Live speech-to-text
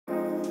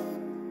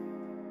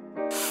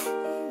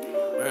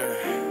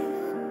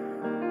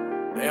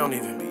don't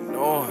even be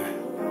knowing.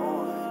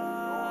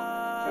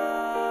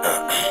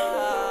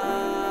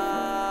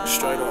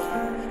 Straight up.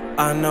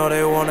 I know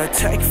they wanna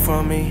take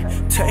from me,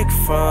 take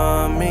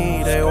from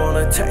me. They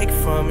wanna take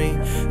from me,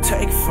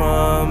 take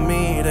from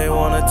me. They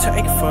wanna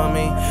take from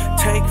me,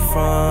 take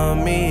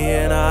from me.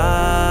 And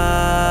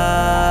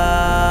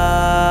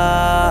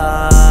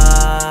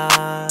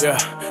yeah,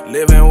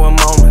 living with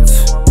moments.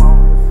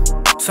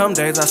 Some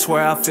days I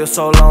swear I feel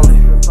so lonely.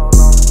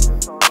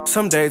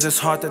 Some days it's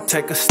hard to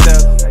take a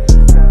step.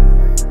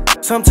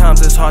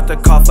 Sometimes it's hard to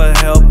call for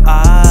help.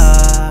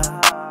 I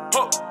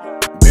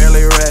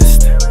barely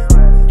rest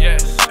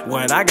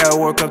when I got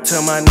work up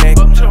to my neck.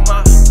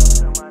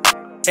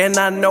 And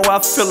I know I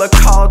feel a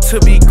call to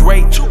be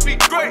great,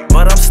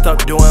 but I'm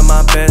stuck doing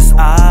my best.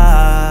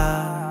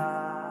 I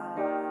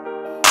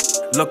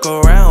look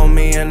around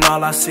me and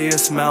all I see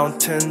is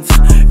mountains.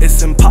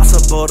 It's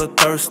impossible to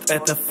thirst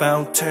at the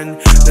fountain.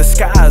 The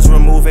skies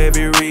remove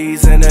every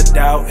reason to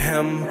doubt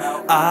him.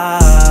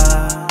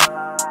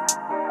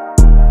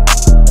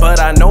 But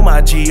I know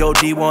my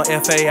God want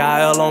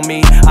FAIL on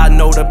me. I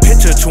know the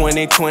picture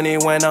 2020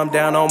 when I'm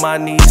down on my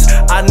knees.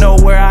 I know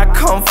where I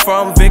come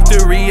from,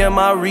 victory in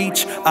my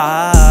reach.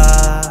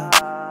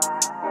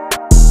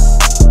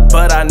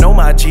 But I know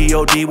my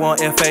God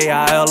want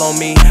FAIL on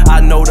me. I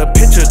know the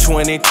picture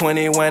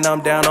 2020 when I'm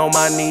down on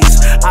my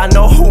knees. I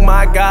know who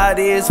my God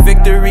is,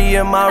 victory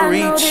in my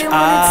reach.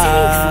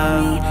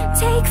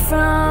 Take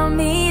from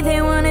me,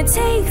 they wanna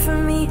take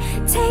from me,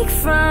 take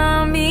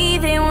from me,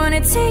 they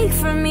wanna take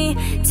from me,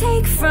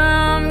 take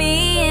from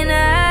me, and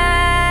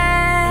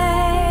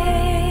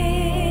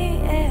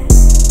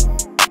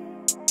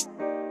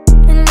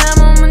I'm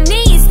on my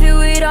knees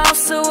through it all,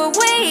 so I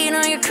wait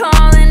on your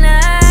calling.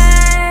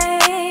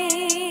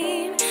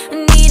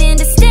 I'm needing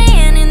to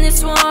stand in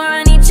this war,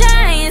 I need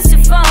giants to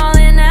fall,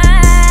 and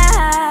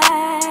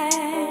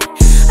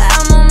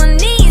I'm on my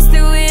knees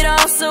through it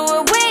all, so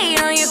I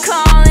wait on your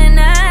calling.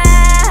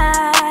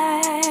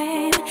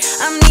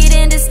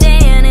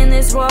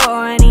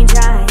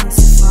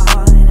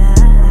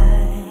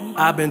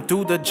 I've been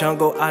through the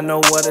jungle, I know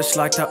what it's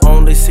like to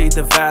only see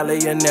the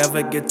valley and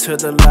never get to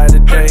the light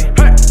of day.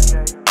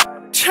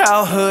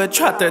 Childhood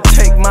tried to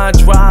take my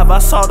drive, I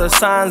saw the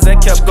signs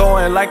and kept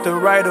going like the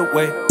right of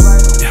way.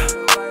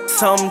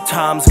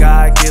 Sometimes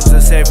God gives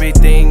us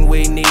everything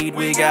we need,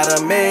 we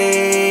gotta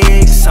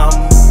make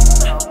some.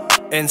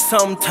 And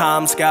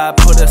sometimes God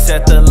put us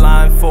at the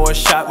line for a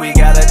shot, we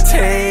gotta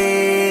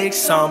take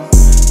some.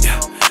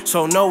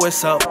 So know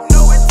it's up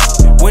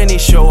when he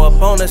show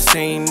up on the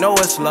scene, know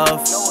it's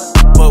love.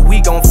 But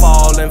we gon'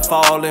 fall and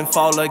fall and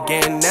fall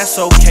again. That's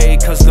okay,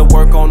 cause the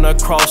work on the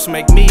cross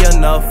make me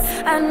enough.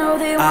 I know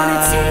they wanna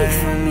take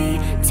from me,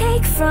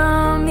 take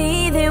from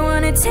me. They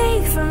wanna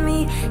take from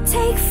me,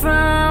 take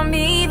from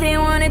me. They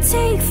wanna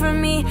take from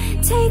me,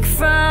 take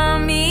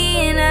from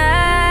me. And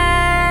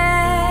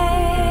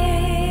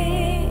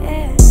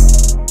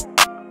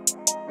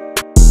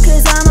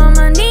cause I'm on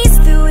my knees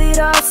through it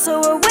all,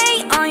 so I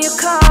wait on your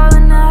call,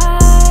 and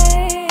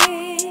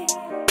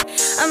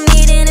I'm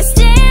needing to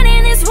stand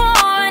in this war,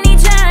 I need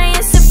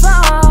giants to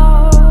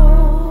fall.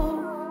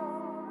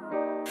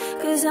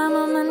 Cause I'm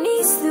on my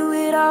knees through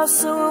it all,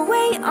 so I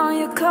wait on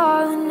your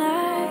call, and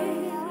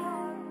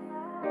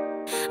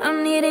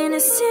I'm needing to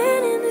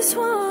stand in this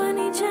war, I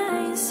need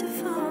giants to fall.